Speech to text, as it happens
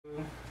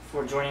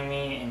for joining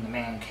me in the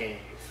man cave.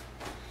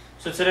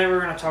 So today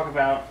we're going to talk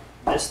about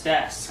this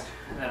desk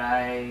that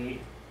I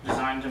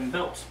designed and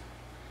built.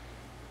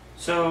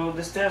 So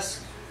this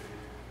desk,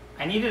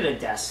 I needed a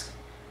desk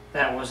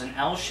that was an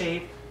L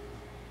shape,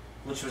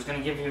 which was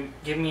going to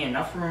give me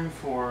enough room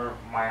for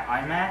my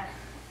iMac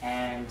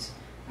and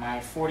my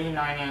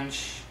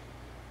 49-inch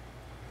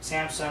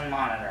Samsung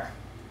monitor.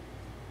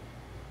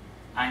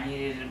 I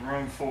needed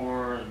room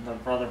for the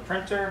Brother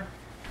printer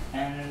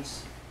and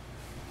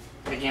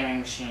the gaming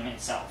machine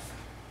itself.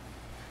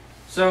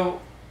 So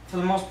for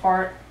the most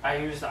part, I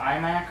use the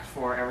iMac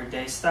for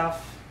everyday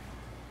stuff,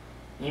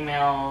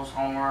 emails,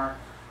 homework,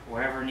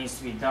 whatever needs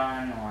to be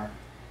done, or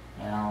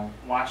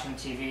watching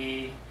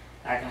TV.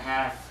 I can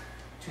have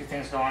two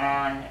things going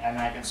on, and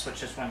I can switch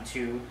this one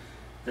to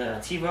the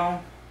TiVo.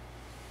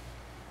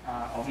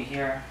 Over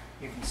here,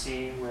 you can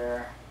see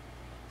we're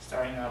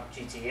starting up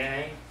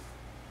GTA.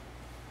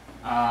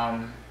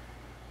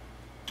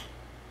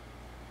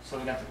 So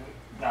we got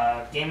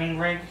the gaming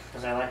rig,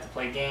 because I like to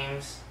play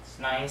games. It's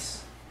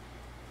nice.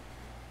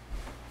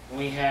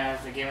 We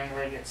have the gaming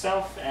rig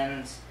itself,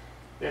 and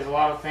there's a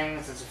lot of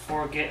things. It's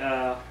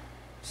a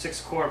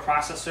 6-core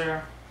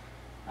processor.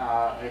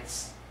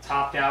 It's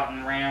topped out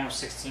in RAM with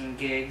 16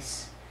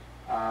 gigs.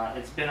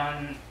 It's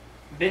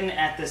been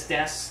at this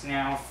desk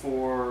now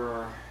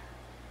for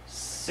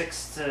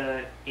 6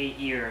 to 8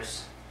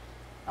 years.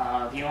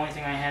 The only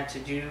thing I had to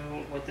do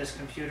with this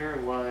computer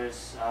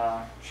was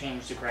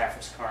change the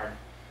graphics card,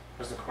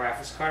 because the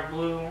graphics card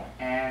blew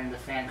and the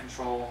fan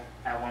control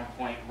at one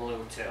point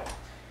blew too.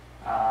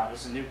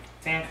 This is a new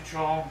fan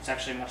control. It's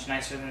actually much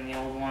nicer than the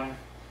old one,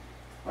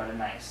 but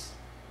nice.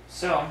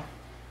 So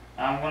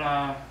I'm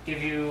gonna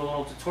give you a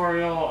little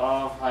tutorial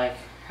of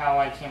how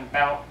I came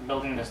about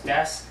building this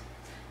desk.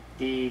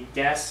 The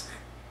desk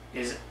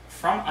is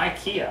from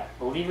IKEA,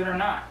 believe it or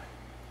not.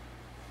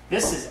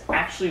 This is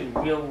actually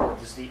real wood.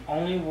 This is the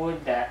only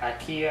wood that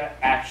IKEA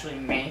actually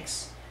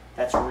makes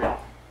that's real.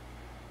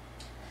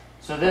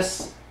 So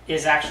this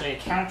is actually a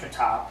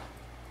countertop,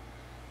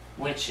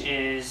 which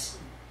is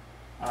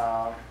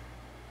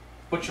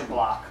butcher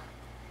block.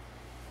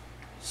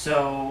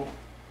 So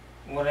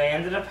what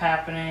ended up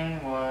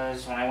happening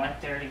was, when I went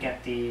there to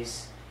get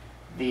these,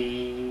 and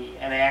they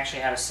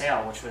actually had a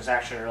sale, which was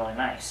actually really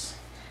nice.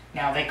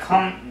 Now they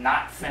come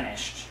not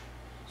finished,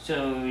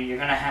 so you're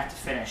gonna have to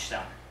finish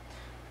them.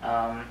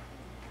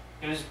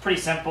 It was pretty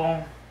simple,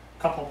 a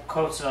couple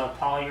coats of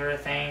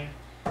polyurethane,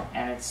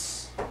 and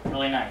it's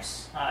really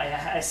nice.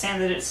 I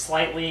sanded it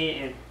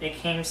slightly. It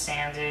came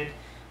sanded,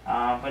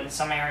 but in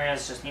some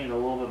areas just needed a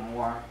little bit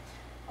more.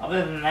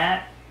 Other than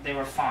that, they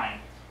were fine.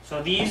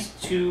 So these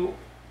two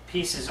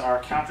pieces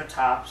are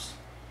countertops,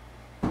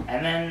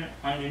 and then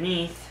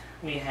underneath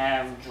we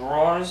have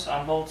drawers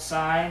on both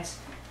sides,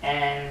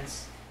 and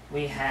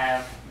we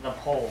have the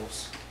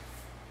poles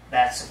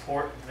that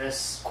support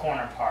this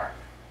corner part.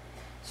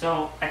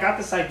 So I got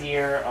this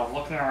idea of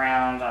looking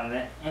around on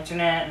the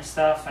internet and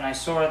stuff, and I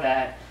saw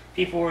that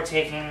people were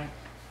taking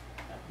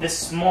this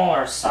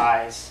smaller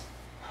size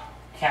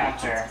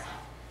counter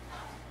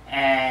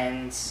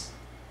and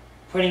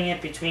putting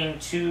it between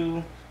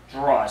two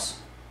drawers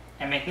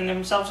and making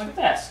themselves a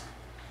desk.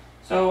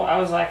 So I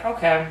was like,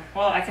 okay,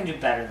 well, I can do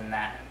better than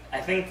that.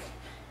 I think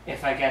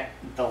if I get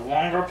the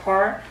longer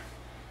part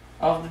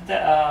of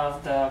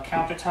the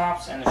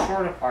countertops and the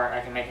shorter part,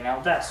 I can make an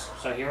L desk.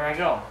 So here I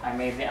go. I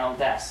made the L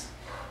desk.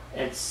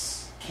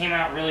 It's came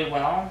out really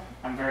well.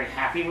 I'm very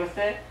happy with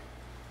it.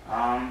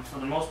 For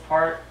the most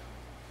part,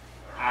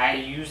 I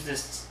use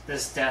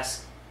this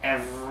desk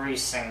every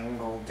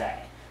single day.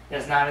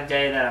 There's not a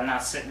day that I'm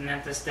not sitting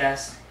at this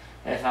desk.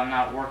 If I'm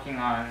not working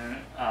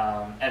on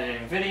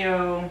editing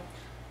video,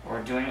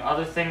 or doing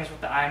other things with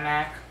the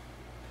iMac,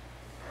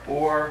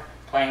 or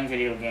playing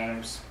video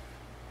games.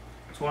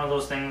 It's one of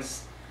those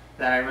things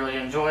that I really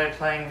enjoy,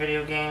 playing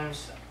video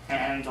games,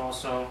 and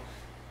also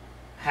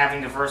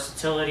having the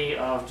versatility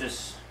of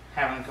just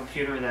having a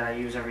computer that I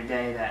use every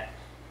day that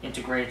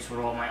integrates with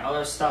all my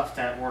other stuff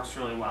that works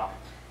really well.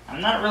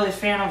 I'm not really a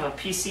fan of a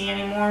PC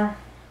anymore,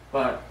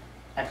 but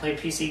I play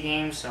PC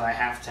games, so I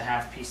have to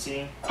have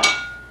PC.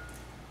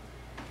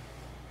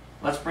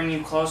 Let's bring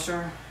you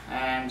closer,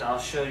 and I'll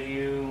show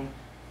you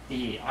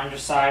the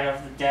underside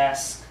of the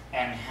desk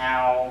and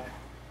how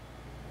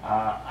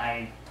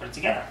I put it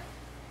together.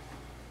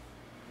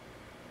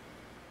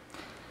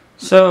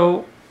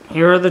 So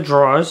here are the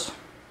drawers,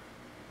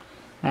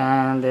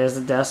 and there's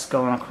the desk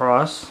going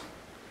across.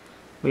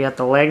 We got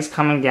the legs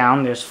coming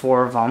down. There's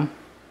 4 of them.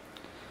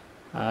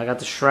 I got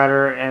the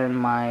shredder and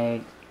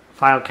my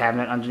file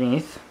cabinet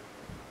underneath,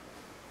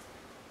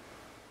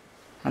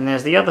 and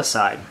there's the other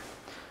side.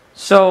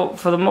 So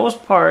for the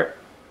most part,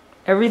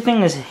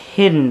 everything is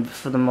hidden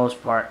for the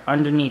most part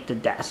underneath the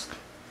desk.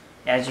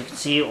 As you can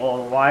see, all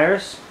the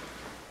wires.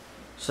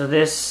 So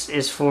this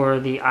is for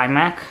the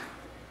iMac,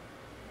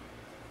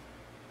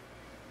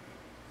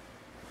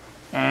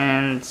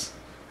 and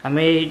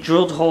I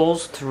drilled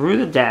holes through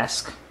the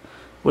desk,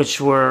 which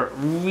were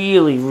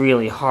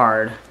really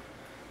hard.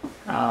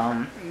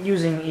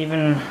 Using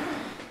even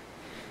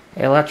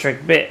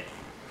electric bit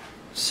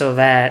so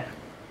that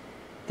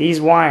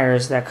these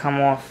wires that come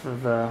off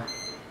of the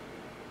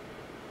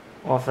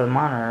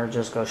monitor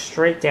just go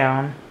straight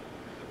down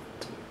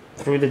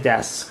through the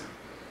desk.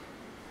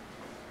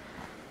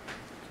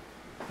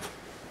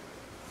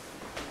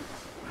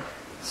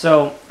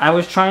 So I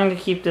was trying to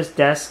keep this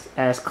desk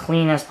as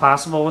clean as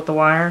possible with the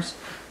wires.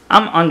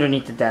 I'm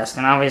underneath the desk,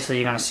 and obviously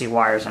you're going to see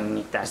wires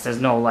underneath the desk. There's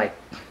no, like,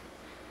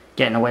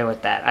 getting away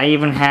with that. I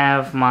even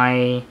have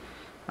my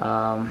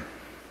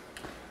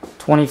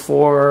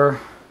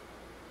 24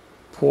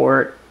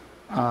 port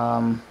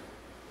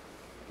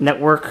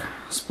network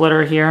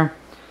splitter here,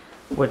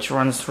 which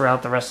runs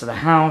throughout the rest of the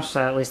house,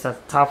 at least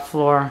at the top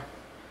floor.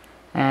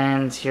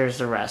 And here's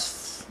the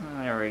rest.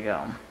 There we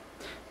go.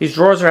 These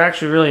drawers are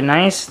actually really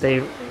nice.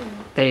 They're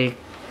pretty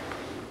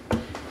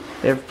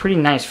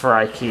nice for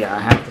IKEA, I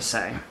have to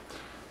say.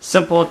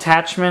 Simple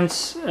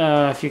attachments.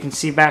 If you can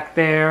see back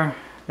there,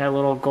 that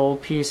little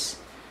gold piece,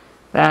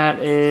 that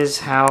is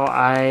how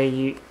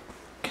I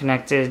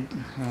connected.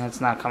 It's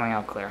not coming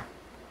out clear.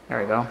 There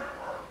we go.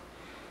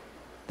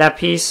 That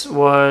piece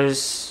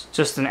was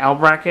just an L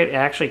bracket. It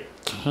actually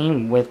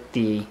came with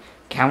the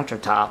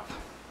countertop,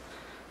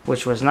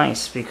 which was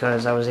nice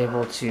because I was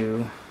able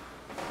to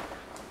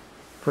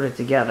put it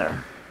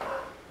together.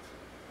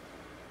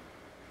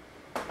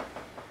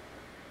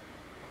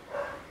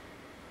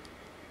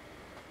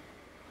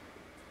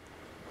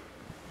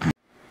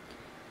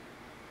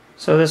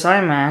 So this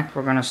iMac,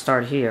 we're going to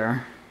start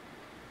here.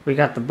 We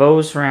got the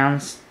Bose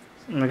surround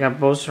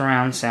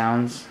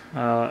sounds.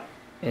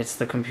 It's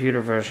the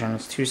computer version.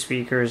 It's 2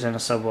 speakers and a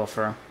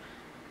subwoofer.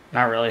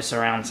 Not really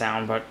surround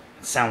sound, but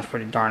it sounds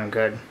pretty darn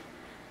good.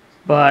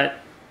 But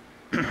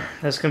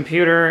this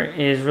computer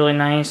is really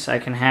nice. I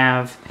can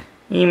have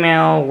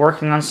email,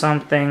 working on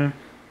something,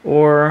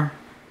 or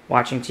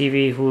watching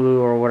TV, Hulu,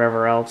 or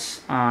whatever else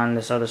on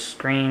this other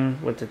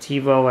screen with the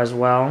TiVo as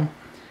well.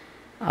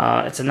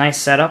 It's a nice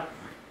setup.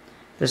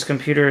 This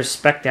computer is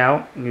spec'd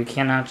out. You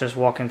cannot just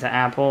walk into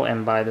Apple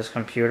and buy this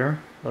computer.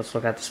 Let's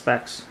look at the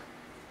specs.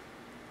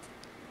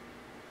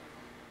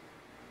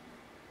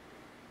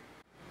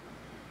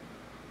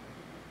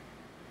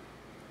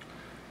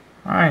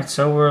 Alright,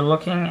 so we're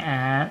looking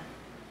at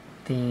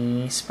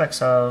the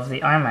specs of the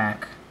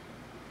iMac.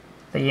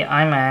 The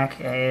iMac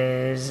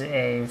is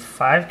a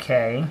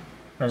 5K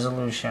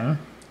resolution,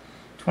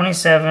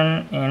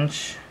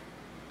 27-inch,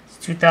 it's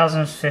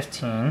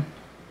 2015.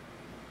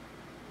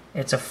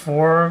 It's a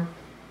 4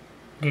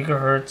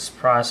 gigahertz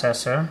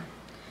processor,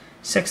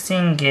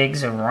 16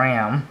 gigs of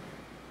RAM,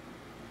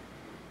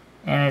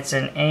 and it's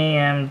an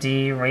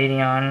AMD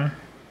Radeon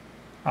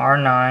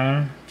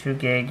R9 2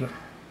 gig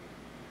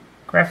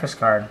graphics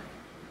card.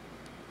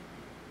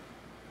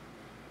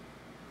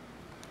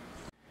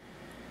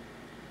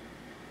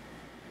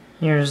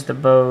 Here's the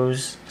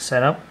Bose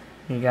setup.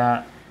 You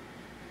got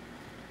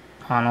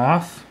on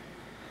off,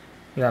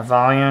 you got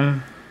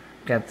volume,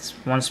 you got this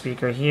one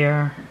speaker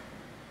here,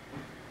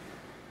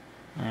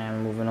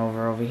 and moving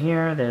over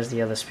here, there's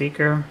the other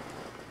speaker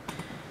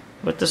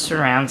with the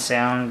surround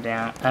sound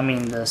down,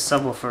 the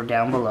subwoofer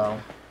down below.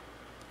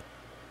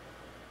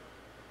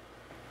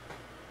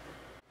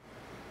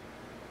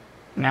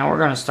 Now we're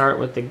going to start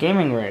with the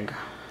gaming rig.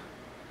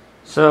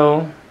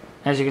 So,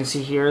 as you can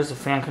see here is the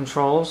fan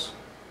controls.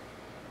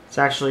 It's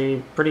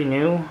actually pretty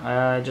new.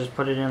 I just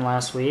put it in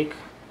last week.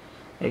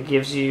 It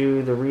gives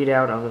you the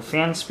readout of the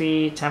fan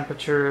speed,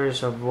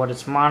 temperatures of what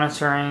it's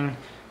monitoring,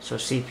 so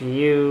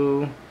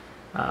CPU,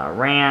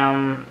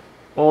 RAM,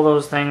 all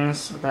those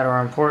things that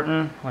are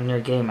important when you're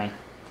gaming.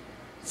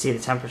 See the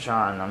temperature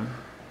on them.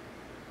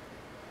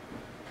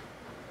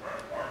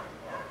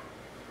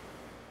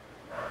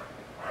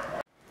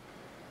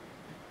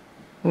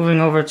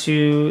 Moving over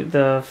to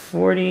the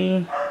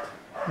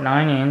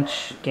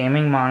 49-inch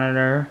gaming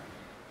monitor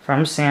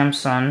from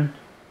Samsung,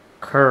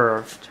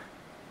 curved.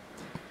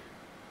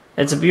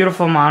 It's a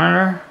beautiful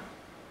monitor.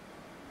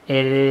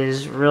 It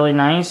is really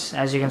nice.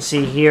 As you can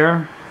see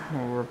here,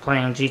 we're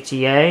playing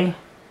GTA.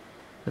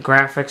 The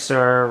graphics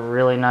are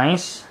really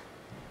nice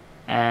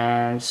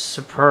and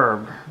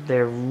superb.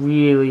 They're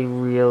really,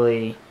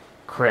 really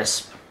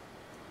crisp.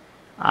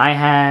 I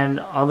had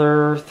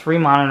other 3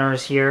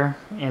 monitors here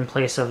in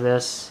place of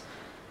this,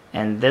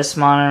 and this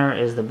monitor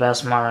is the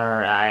best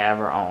monitor I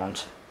ever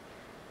owned.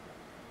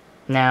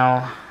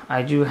 Now,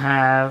 I do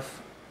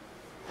have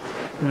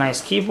a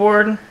nice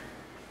keyboard.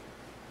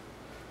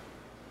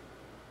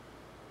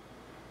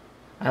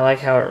 I like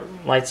how it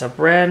lights up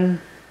red.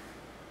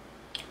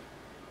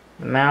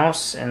 The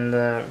mouse and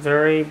the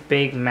very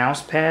big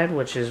mouse pad,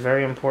 which is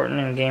very important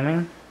in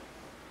gaming.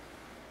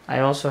 I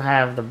also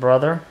have the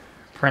Brother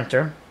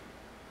printer.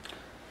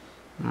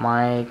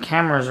 My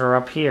cameras are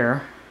up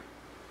here.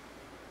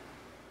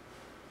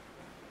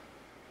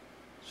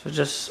 So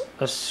just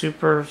a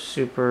super,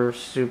 super,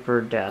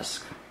 super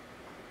desk.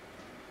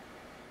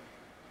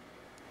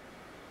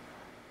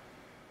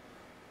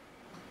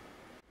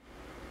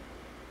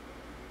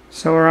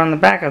 So we're on the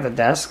back of the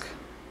desk.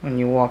 When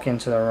you walk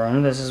into the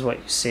room, this is what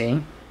you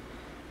see.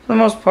 For the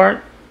most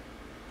part,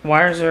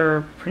 wires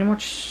are pretty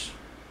much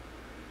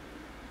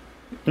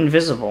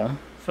invisible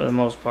for the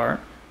most part.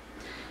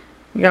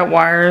 You got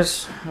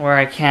wires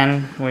where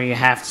you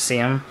have to see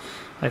them,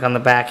 like on the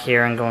back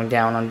here and going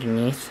down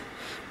underneath.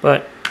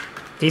 But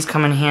these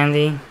come in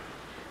handy.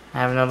 I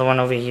have another one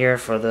over here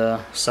for the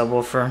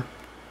subwoofer.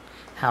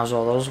 House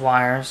all those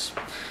wires.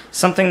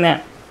 Something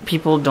that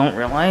people don't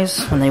realize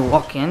when they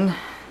walk in,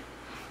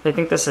 they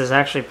think this is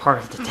actually part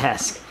of the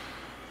desk.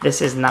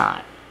 This is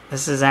not.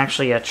 This is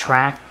actually a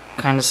track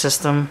kind of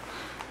system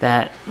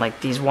that,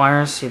 like these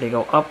wires, see, they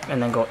go up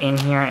and then go in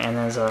here, and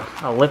there's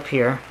a lip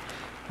here,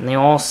 and they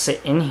all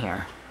sit in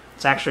here.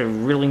 It's actually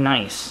really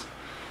nice.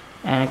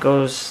 And it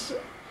goes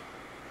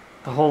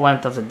the whole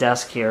length of the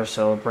desk here,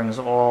 so it brings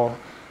all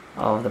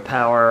of the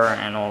power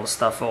and all the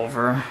stuff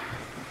over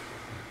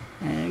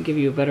and give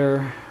you a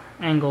better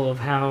angle of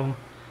how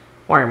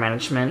wire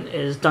management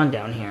is done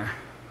down here.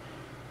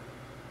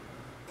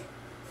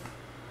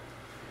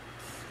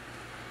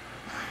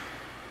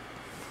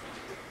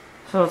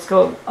 So let's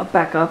go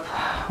back up.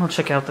 We'll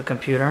check out the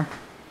computer,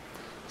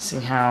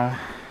 see how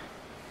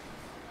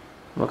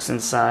it looks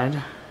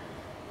inside.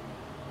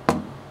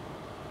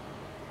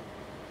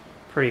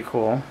 Pretty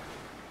cool.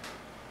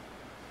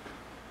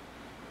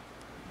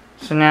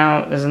 So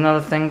now there's another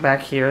thing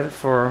back here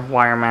for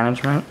wire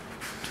management.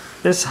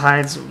 This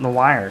hides the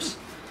wires.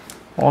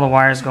 All the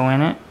wires go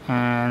in it,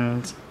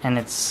 and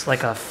it's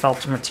like a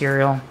felt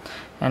material,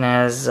 and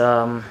has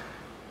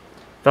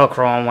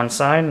Velcro on one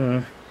side,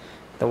 and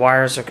the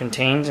wires are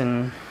contained,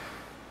 and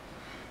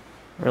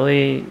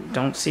really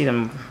don't see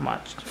them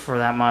much for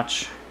that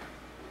much.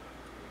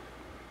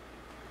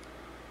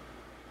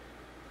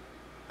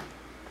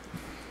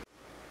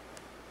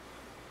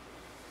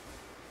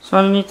 So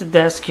underneath the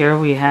desk here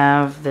we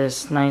have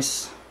this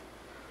nice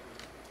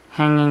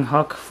hanging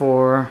hook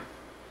for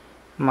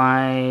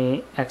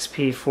my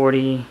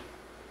XP40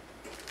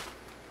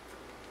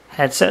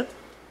 headset.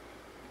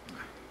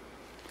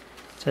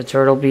 It's a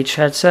Turtle Beach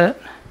headset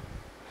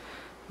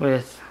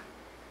with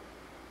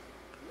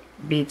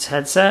Beats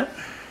headset.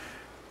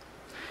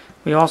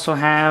 We also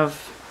have,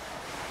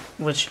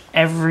 which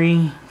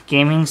every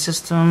gaming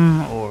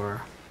system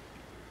or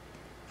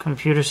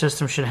computer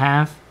system should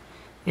have,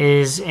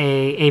 is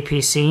a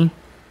APC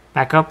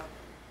backup,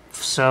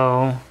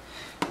 so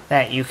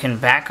that you can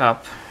back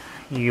up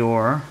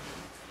your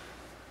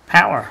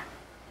power.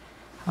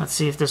 Let's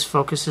see if this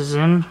focuses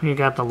in. We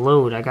got the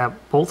load. I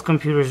got both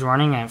computers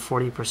running at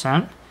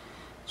 40%,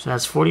 so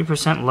that's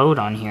 40% load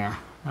on here.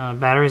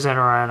 Batteries that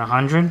are at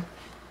 100,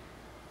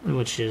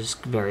 which is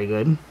very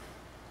good.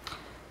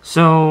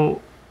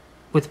 So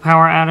with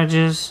power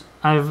outages,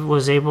 I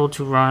was able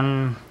to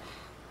run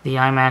the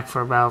iMac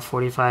for about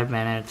 45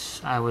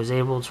 minutes. I was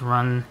able to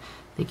run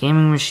the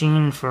gaming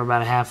machine for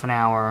about a half an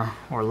hour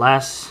or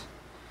less.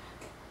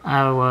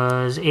 I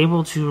was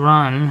able to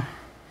run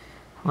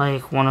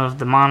like one of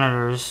the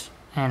monitors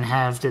and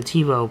have the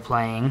TiVo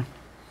playing,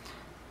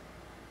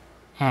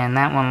 and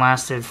that one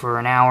lasted for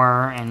an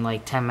hour and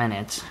like 10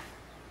 minutes,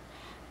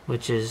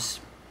 which is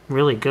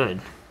really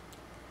good.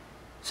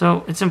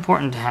 So it's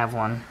important to have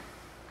one.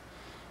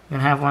 You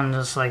can have one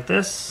just like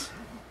this.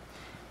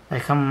 They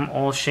come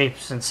all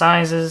shapes and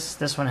sizes.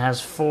 This one has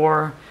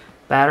 4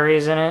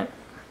 batteries in it.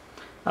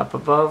 Up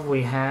above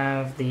we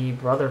have the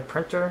Brother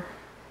printer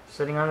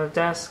sitting on the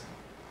desk,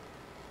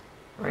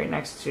 right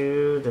next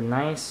to the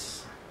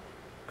nice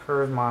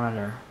curved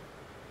monitor.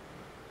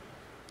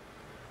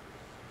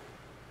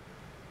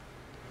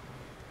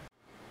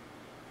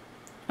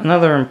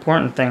 Another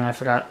important thing I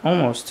forgot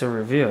almost to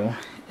review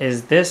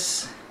is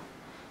this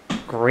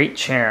great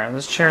chair.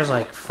 This chair is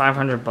like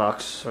 $500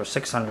 or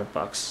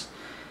 $600.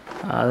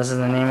 This is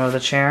the name of the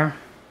chair.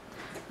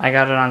 I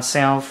got it on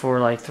sale for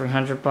like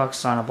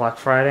 $300 on a Black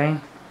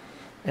Friday.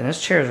 And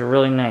this chair is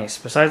really nice.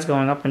 Besides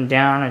going up and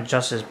down, it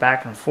adjusts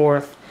back and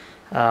forth.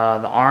 The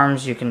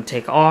arms you can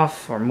take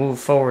off or move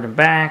forward and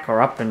back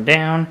or up and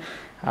down.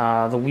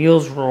 The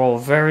wheels roll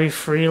very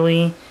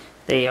freely.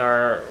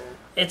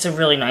 It's a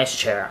really nice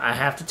chair. I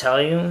have to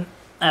tell you,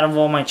 out of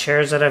all my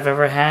chairs that I've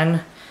ever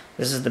had,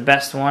 this is the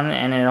best one,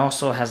 and it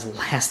also has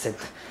lasted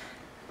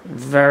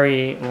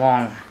very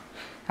long.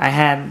 I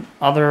had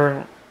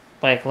other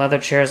like leather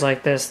chairs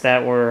like this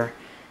that were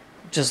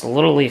just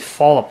literally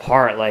fall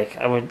apart. Like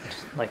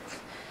the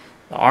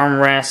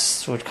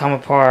armrests would come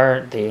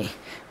apart,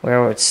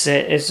 where it would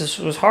sit, it just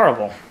was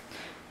horrible.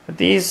 But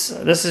this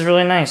is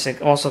really nice.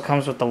 It also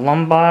comes with the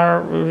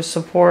lumbar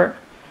support,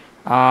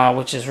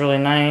 which is really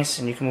nice,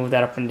 and you can move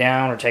that up and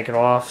down or take it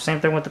off. Same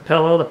thing with the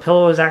pillow. The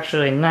pillow is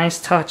actually a nice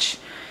touch.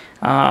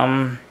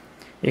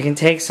 You can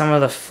take some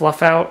of the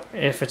fluff out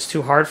if it's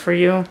too hard for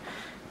you,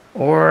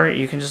 or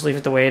you can just leave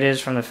it the way it is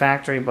from the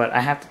factory. But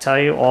I have to tell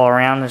you, all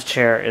around, this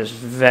chair is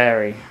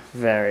very,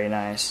 very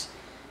nice.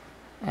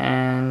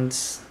 And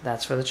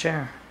that's for the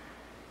chair.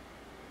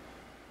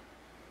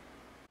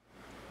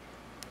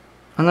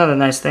 Another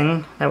nice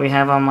thing that we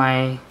have on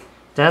my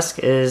desk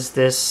is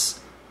this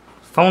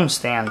phone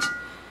stand,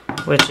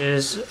 which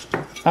is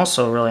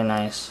also really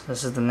nice.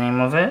 This is the name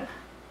of it.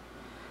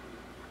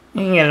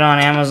 You can get it on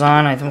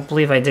Amazon. I don't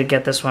believe I did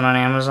get this one on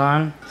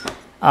Amazon.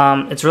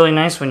 It's really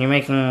nice when you're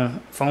making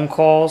phone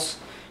calls.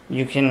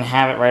 You can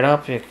have it right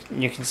up. You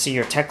can see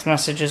your text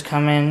messages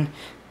come in.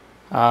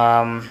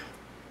 For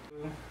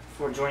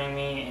joining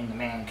me in the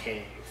man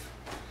cave.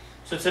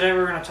 So today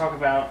we're going to talk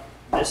about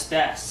this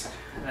desk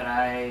that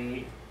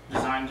I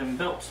designed and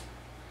built.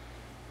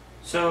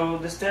 So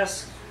this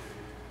desk,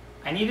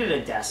 I needed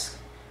a desk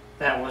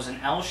that was an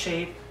L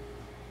shape,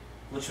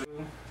 which was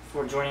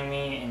for joining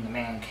me in the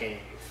man cave.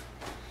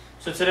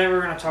 So today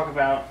we're going to talk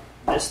about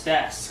this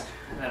desk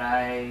that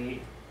I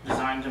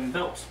designed and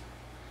built.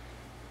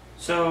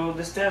 So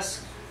this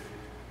desk,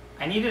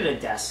 I needed a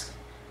desk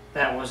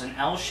that was an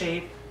L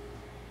shape,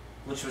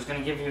 which was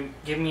going to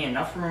give me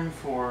enough room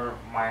for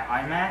my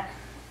iMac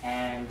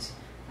and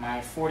my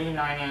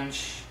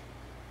 49-inch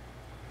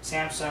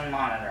Samsung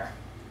monitor.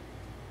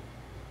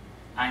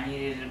 I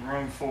needed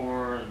room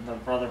for the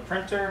Brother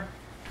printer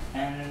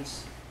and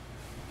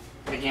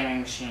the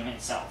gaming machine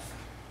itself.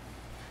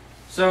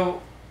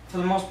 So for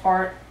the most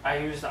part, I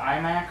use the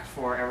iMac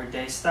for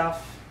everyday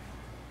stuff,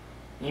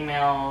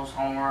 emails,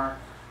 homework,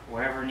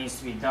 whatever needs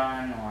to be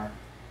done, or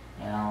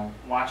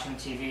watching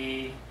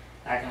TV.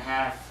 I can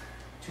have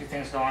two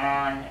things going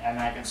on, and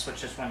I can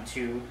switch this one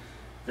to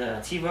the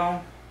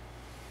TiVo.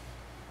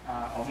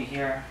 Over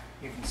here,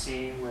 you can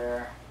see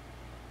we're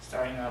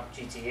starting up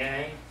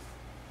GTA.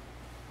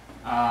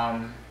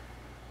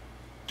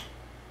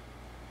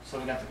 So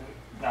we got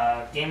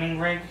the gaming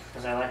rig,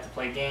 because I like to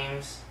play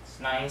games. It's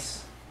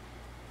nice.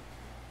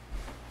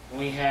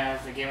 We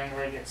have the gaming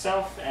rig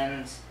itself,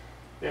 and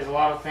there's a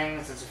lot of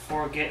things. It's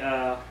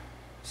a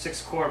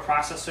 6-core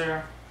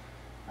processor.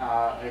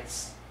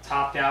 It's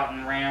topped out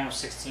in RAM with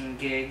 16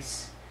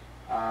 gigs.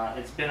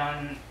 It's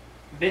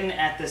been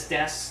at this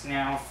desk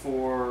now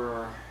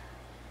for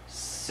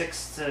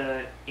 6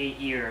 to 8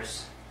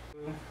 years.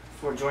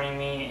 For joining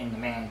me in the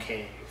man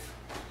cave.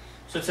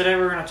 So today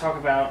we're going to talk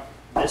about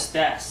this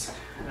desk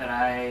that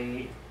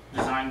I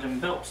designed and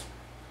built.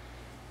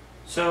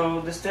 So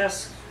this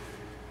desk,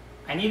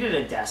 I needed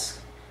a desk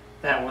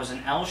that was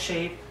an L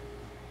shape,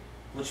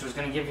 which was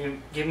going to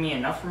give me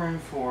enough room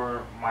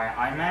for my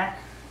iMac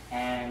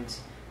and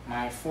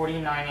my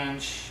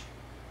 49-inch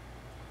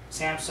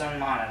Samsung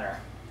monitor.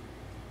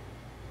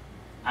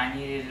 I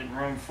needed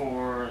room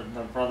for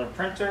the Brother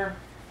printer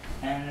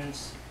and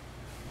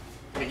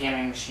the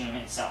gaming machine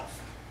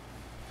itself.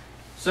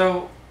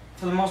 So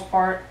for the most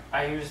part,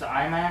 I use the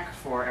iMac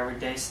for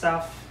everyday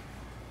stuff,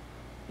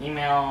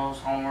 emails,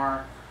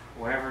 homework,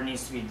 whatever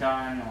needs to be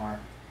done, or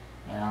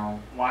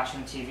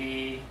watching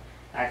TV.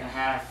 I can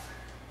have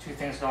two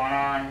things going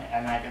on,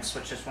 and I can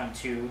switch this one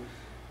to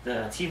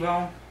the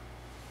TiVo.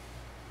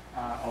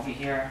 Over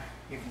here,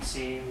 you can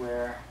see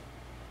we're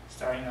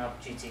starting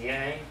up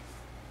GTA.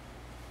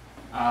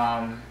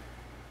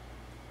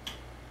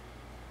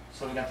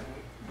 So we got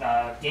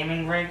the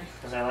gaming rig,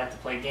 because I like to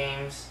play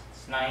games.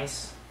 It's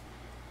nice.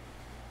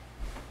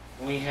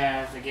 We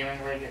have the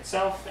gaming rig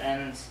itself,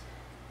 and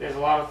there's a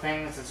lot of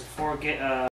things. It's a